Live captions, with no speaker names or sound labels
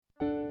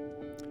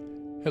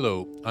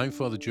Hello, I'm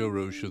Father Joe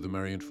Roche of the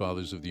Marian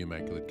Fathers of the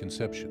Immaculate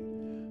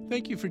Conception.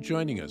 Thank you for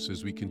joining us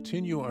as we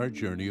continue our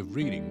journey of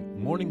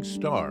reading Morning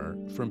Star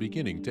from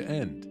beginning to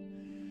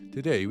end.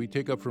 Today we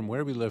take up from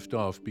where we left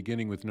off,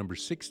 beginning with number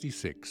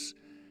 66,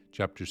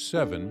 chapter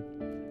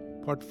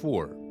 7, part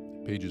 4,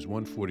 pages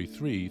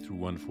 143 through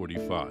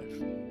 145.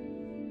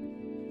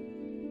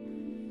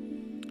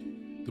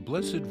 The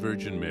Blessed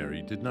Virgin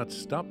Mary did not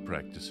stop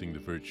practicing the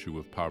virtue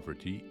of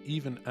poverty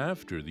even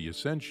after the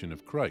ascension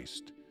of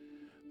Christ.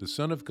 The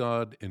Son of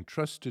God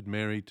entrusted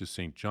Mary to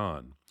St.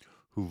 John,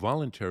 who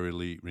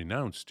voluntarily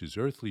renounced his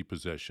earthly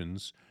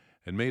possessions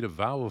and made a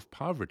vow of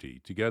poverty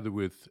together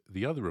with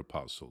the other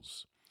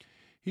apostles.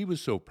 He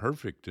was so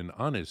perfect and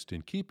honest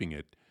in keeping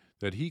it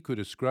that he could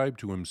ascribe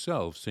to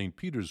himself St.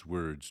 Peter's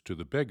words to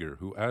the beggar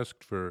who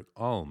asked for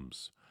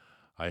alms,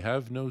 "I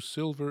have no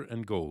silver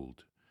and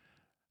gold."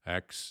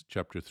 Acts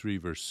chapter 3,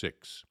 verse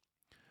 6.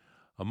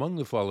 Among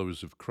the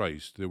followers of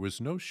Christ, there was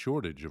no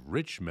shortage of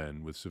rich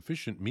men with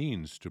sufficient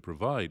means to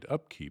provide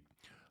upkeep,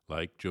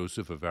 like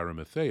Joseph of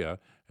Arimathea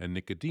and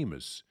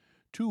Nicodemus,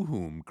 to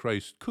whom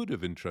Christ could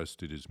have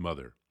entrusted his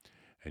mother.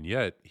 And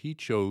yet he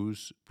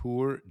chose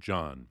poor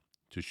John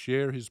to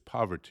share his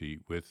poverty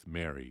with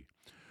Mary,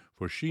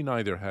 for she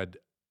neither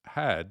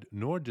had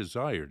nor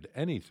desired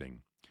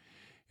anything.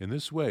 In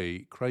this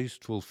way,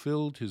 Christ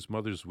fulfilled his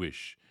mother's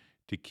wish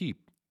to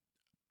keep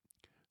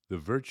the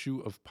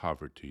virtue of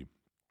poverty,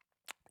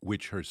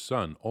 which her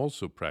Son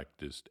also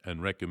practiced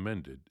and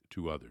recommended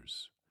to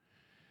others.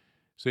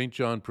 St.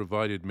 John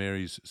provided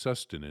Mary's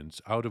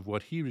sustenance out of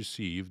what he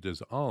received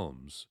as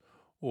alms,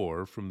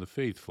 or from the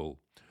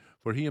faithful,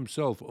 for he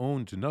himself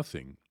owned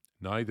nothing,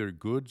 neither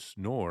goods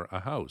nor a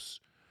house.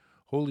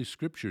 Holy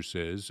Scripture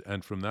says,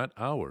 "And from that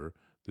hour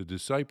the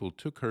disciple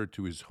took her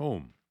to his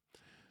home."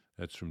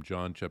 That's from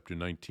John chapter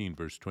 19,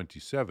 verse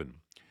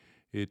 27.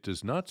 It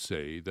does not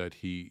say that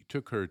he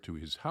took her to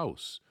his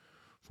house,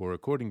 for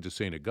according to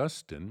St.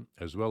 Augustine,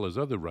 as well as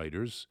other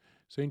writers,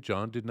 St.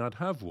 John did not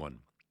have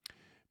one.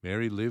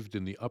 Mary lived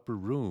in the upper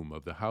room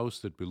of the house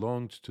that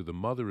belonged to the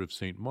mother of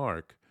St.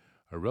 Mark,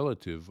 a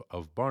relative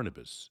of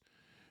Barnabas.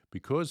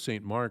 Because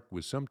St. Mark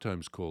was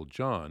sometimes called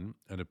John,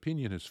 an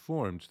opinion is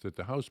formed that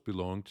the house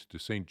belonged to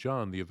St.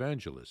 John the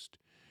Evangelist.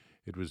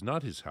 It was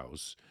not his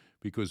house,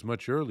 because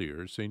much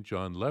earlier St.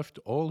 John left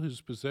all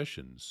his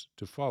possessions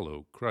to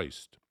follow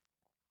Christ.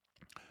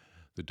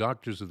 The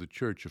doctors of the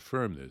Church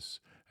affirm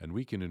this, and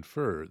we can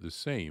infer the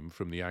same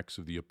from the Acts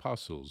of the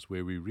Apostles,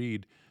 where we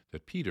read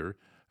that Peter,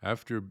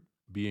 after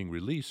being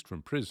released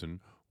from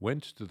prison,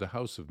 went to the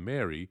house of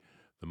Mary,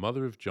 the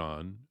mother of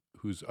John,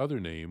 whose other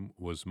name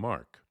was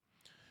Mark.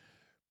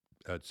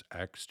 That's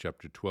Acts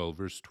chapter 12,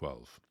 verse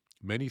 12.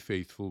 Many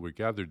faithful were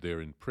gathered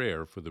there in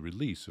prayer for the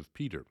release of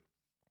Peter.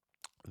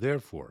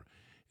 Therefore,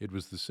 it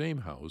was the same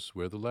house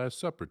where the Last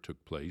Supper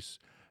took place,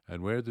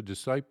 and where the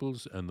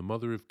disciples and the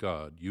Mother of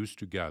God used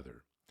to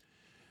gather.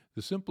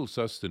 The simple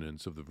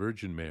sustenance of the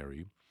Virgin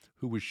Mary,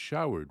 who was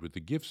showered with the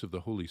gifts of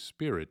the Holy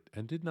Spirit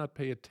and did not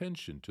pay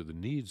attention to the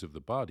needs of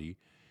the body,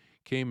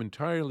 came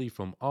entirely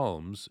from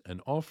alms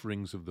and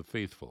offerings of the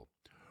faithful.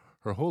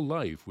 Her whole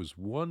life was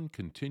one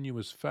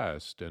continuous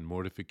fast and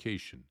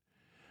mortification.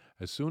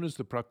 As soon as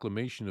the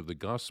proclamation of the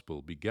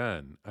gospel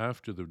began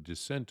after the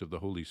descent of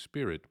the Holy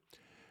Spirit,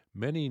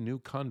 many new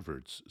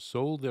converts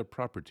sold their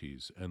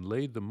properties and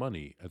laid the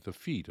money at the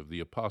feet of the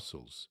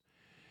apostles.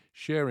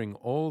 Sharing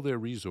all their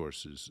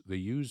resources, they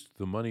used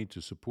the money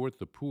to support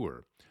the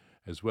poor,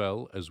 as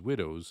well as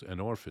widows and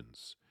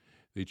orphans.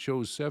 They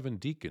chose 7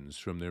 deacons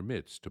from their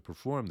midst to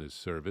perform this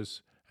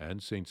service,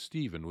 and St.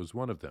 Stephen was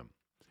one of them.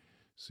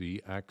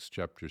 See Acts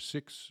chapter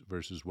 6,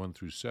 verses 1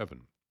 through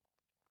 7.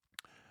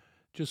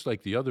 Just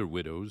like the other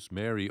widows,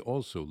 Mary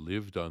also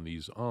lived on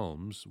these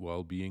alms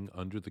while being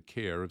under the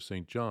care of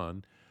St.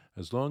 John,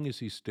 as long as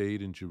he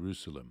stayed in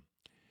Jerusalem.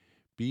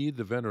 Bede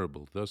the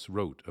Venerable thus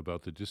wrote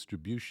about the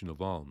distribution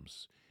of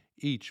alms.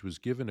 Each was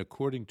given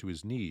according to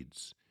his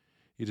needs.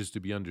 It is to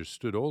be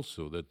understood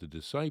also that the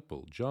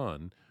disciple,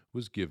 John,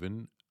 was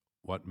given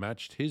what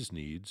matched his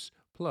needs,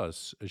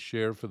 plus a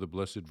share for the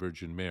Blessed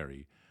Virgin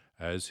Mary,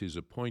 as his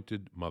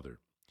appointed mother.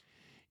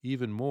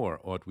 Even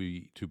more ought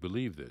we to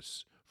believe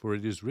this, for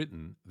it is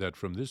written that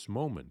from this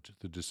moment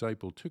the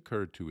disciple took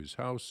her to his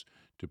house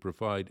to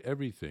provide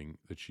everything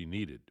that she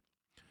needed.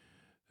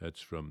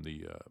 That's from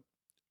the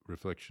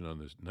reflection on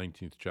the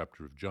 19th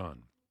chapter of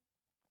John.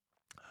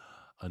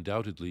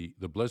 Undoubtedly,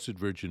 the Blessed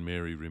Virgin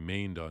Mary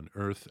remained on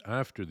earth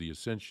after the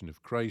ascension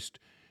of Christ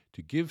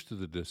to give to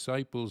the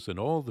disciples and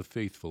all the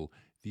faithful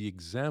the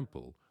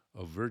example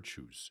of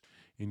virtues,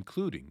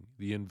 including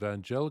the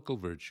evangelical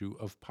virtue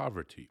of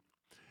poverty.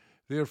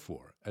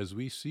 Therefore, as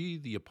we see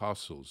the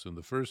apostles and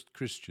the first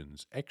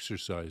Christians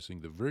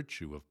exercising the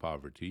virtue of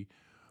poverty,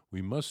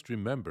 we must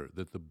remember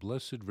that the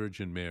Blessed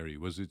Virgin Mary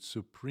was its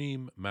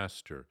supreme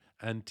master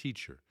and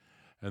teacher,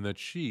 and that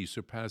she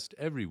surpassed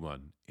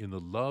everyone in the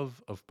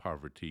love of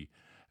poverty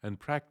and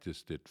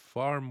practiced it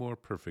far more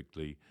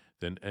perfectly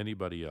than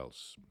anybody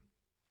else.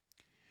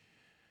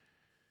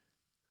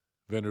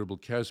 Venerable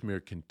Casimir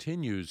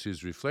continues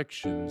his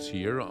reflections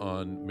here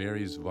on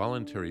Mary's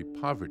voluntary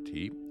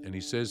poverty, and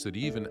he says that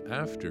even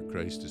after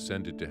Christ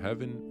ascended to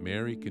heaven,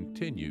 Mary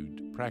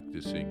continued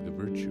practicing the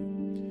virtue.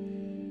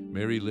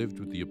 Mary lived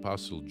with the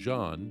Apostle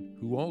John,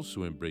 who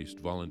also embraced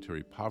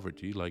voluntary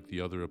poverty like the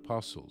other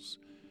apostles.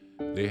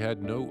 They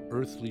had no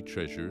earthly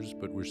treasures,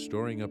 but were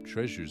storing up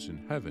treasures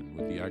in heaven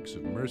with the acts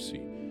of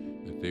mercy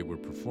that they were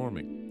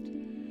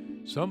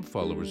performing. Some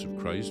followers of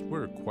Christ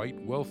were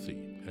quite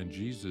wealthy, and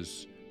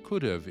Jesus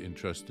could have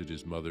entrusted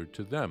his mother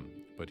to them,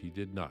 but he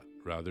did not.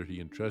 Rather,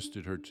 he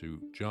entrusted her to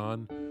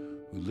John,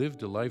 who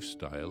lived a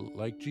lifestyle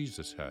like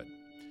Jesus had.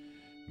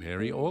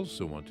 Mary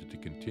also wanted to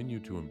continue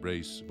to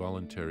embrace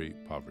voluntary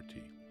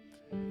poverty.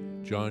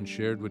 John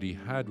shared what he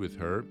had with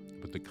her,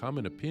 but the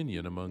common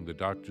opinion among the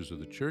doctors of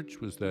the church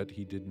was that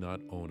he did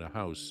not own a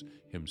house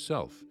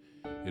himself.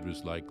 It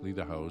was likely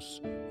the house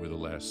where the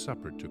Last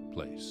Supper took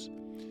place.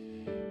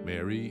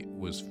 Mary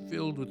was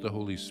filled with the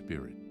Holy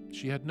Spirit.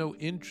 She had no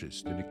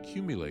interest in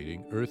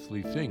accumulating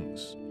earthly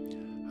things.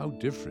 How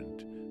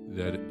different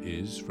that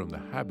is from the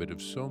habit of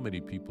so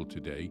many people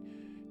today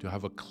to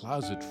have a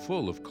closet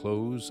full of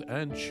clothes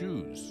and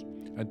shoes,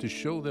 and to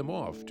show them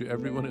off to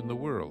everyone in the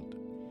world.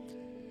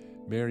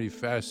 Mary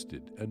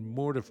fasted and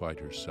mortified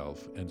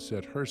herself and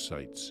set her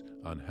sights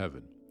on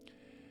heaven.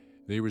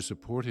 They were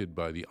supported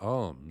by the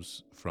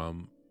alms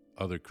from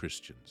other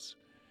Christians.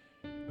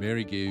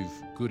 Mary gave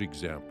good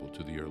example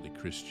to the early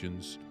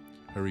Christians.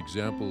 Her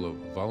example of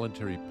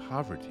voluntary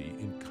poverty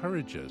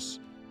encourages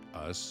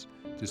us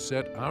to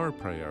set our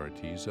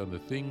priorities on the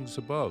things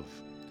above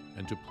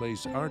and to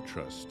place our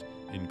trust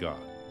in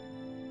God.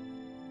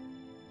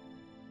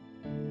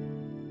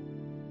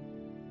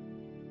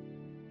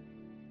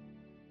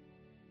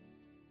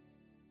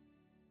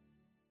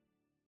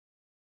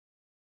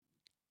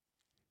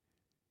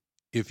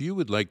 If you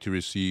would like to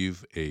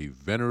receive a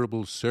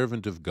Venerable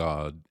Servant of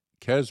God,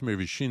 Casimir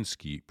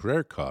Wyszynski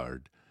prayer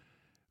card,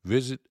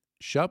 visit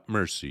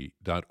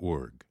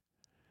shopmercy.org.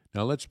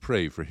 Now let's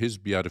pray for his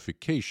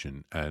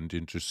beatification and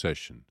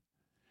intercession.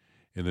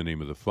 In the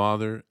name of the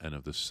Father, and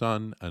of the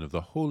Son, and of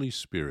the Holy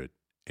Spirit.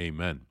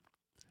 Amen.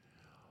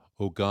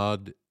 O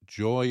God,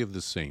 joy of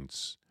the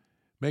saints,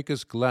 make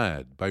us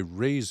glad by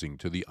raising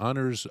to the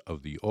honors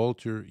of the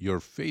altar your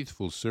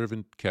faithful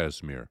servant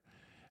Casimir,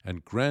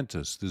 and grant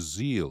us the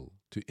zeal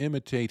to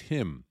imitate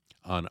him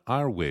on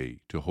our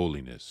way to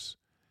holiness.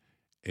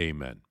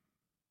 Amen.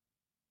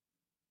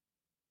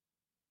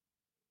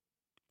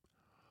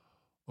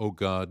 O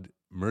God,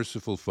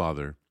 merciful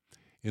Father,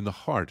 in the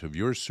heart of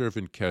your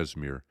servant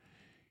Casimir,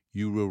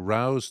 you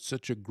aroused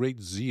such a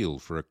great zeal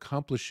for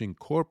accomplishing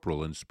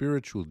corporal and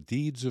spiritual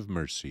deeds of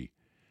mercy.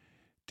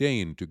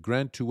 Deign to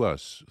grant to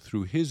us,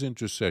 through his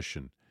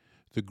intercession,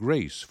 the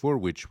grace for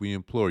which we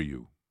implore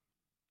you.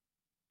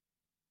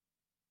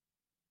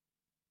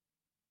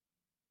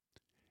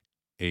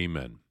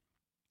 Amen.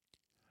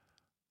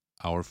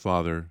 Our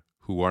Father,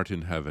 who art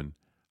in heaven,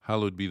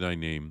 hallowed be thy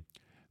name.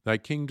 Thy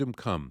kingdom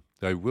come,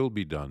 thy will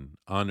be done,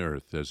 on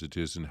earth as it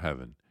is in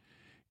heaven.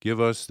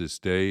 Give us this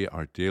day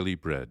our daily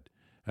bread,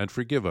 and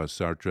forgive us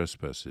our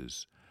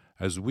trespasses,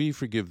 as we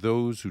forgive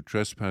those who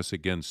trespass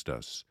against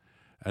us.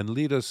 And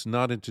lead us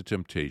not into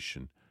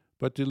temptation,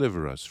 but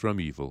deliver us from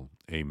evil.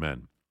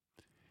 Amen.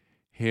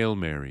 Hail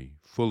Mary,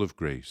 full of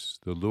grace,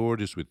 the Lord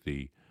is with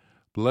thee.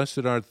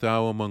 Blessed art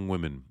thou among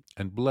women,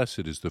 and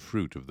blessed is the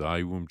fruit of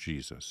thy womb,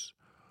 Jesus.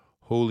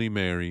 Holy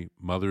Mary,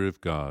 Mother of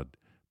God,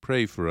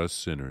 pray for us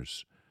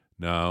sinners,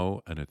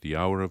 now and at the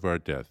hour of our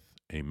death.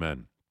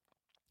 Amen.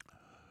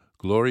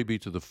 Glory be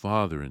to the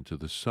Father, and to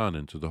the Son,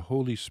 and to the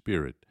Holy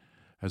Spirit,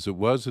 as it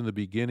was in the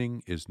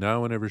beginning, is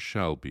now, and ever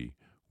shall be,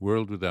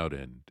 world without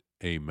end.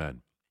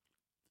 Amen.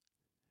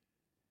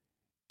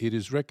 It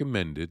is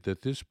recommended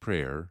that this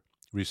prayer,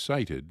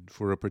 recited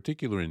for a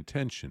particular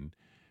intention,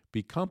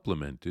 be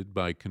complemented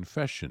by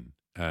confession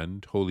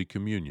and Holy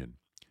Communion.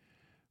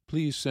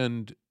 Please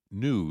send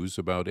news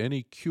about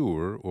any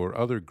cure or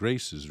other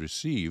graces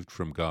received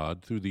from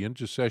God through the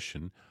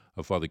intercession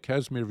of Father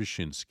Casimir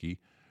Wyszynski,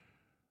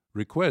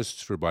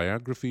 requests for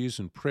biographies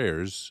and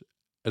prayers,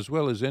 as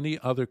well as any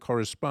other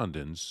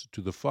correspondence,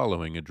 to the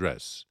following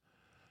address: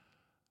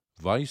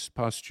 Vice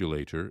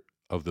Postulator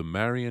of the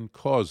Marian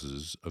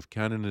Causes of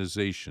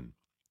Canonization,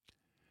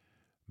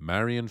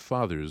 Marian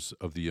Fathers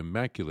of the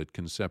Immaculate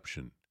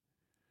Conception,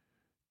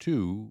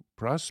 2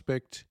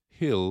 Prospect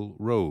Hill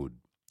Road,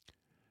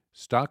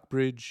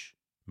 Stockbridge,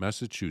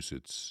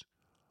 Massachusetts,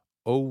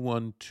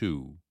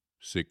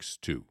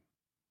 01262.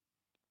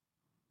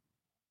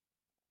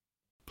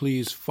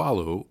 Please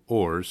follow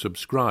or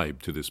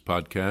subscribe to this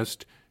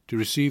podcast to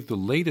receive the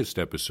latest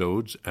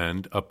episodes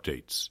and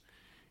updates.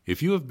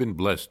 If you have been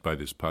blessed by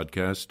this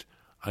podcast,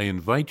 I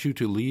invite you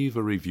to leave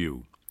a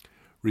review.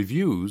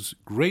 Reviews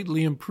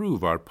greatly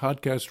improve our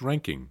podcast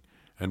ranking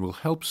and will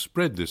help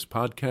spread this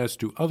podcast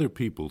to other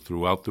people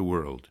throughout the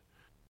world.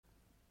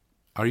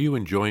 Are you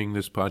enjoying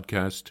this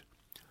podcast?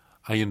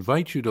 I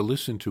invite you to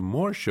listen to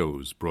more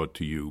shows brought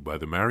to you by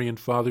the Marian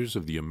Fathers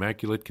of the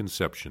Immaculate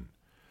Conception.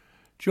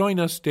 Join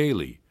us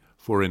daily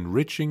for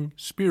enriching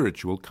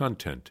spiritual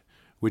content,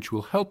 which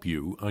will help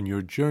you on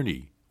your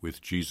journey with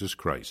Jesus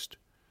Christ.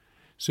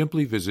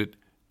 Simply visit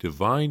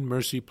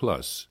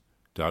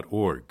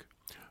DivineMercyPlus.org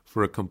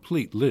for a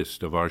complete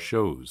list of our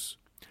shows.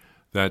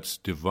 That's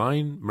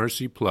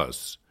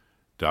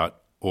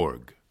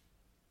DivineMercyPlus.org.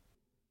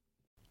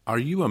 Are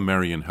you a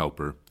Marian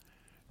helper?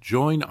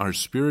 Join our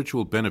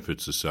Spiritual Benefit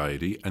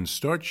Society and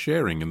start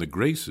sharing in the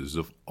graces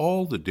of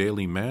all the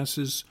daily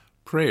masses,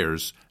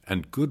 prayers,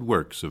 and good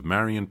works of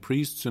Marian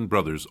priests and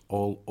brothers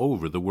all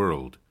over the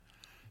world.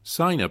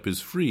 Sign up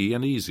is free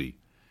and easy.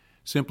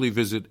 Simply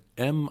visit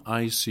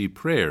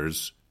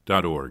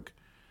micprayers.org.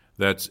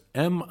 That's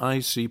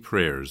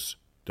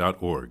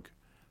micprayers.org.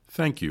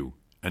 Thank you,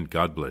 and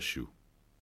God bless you.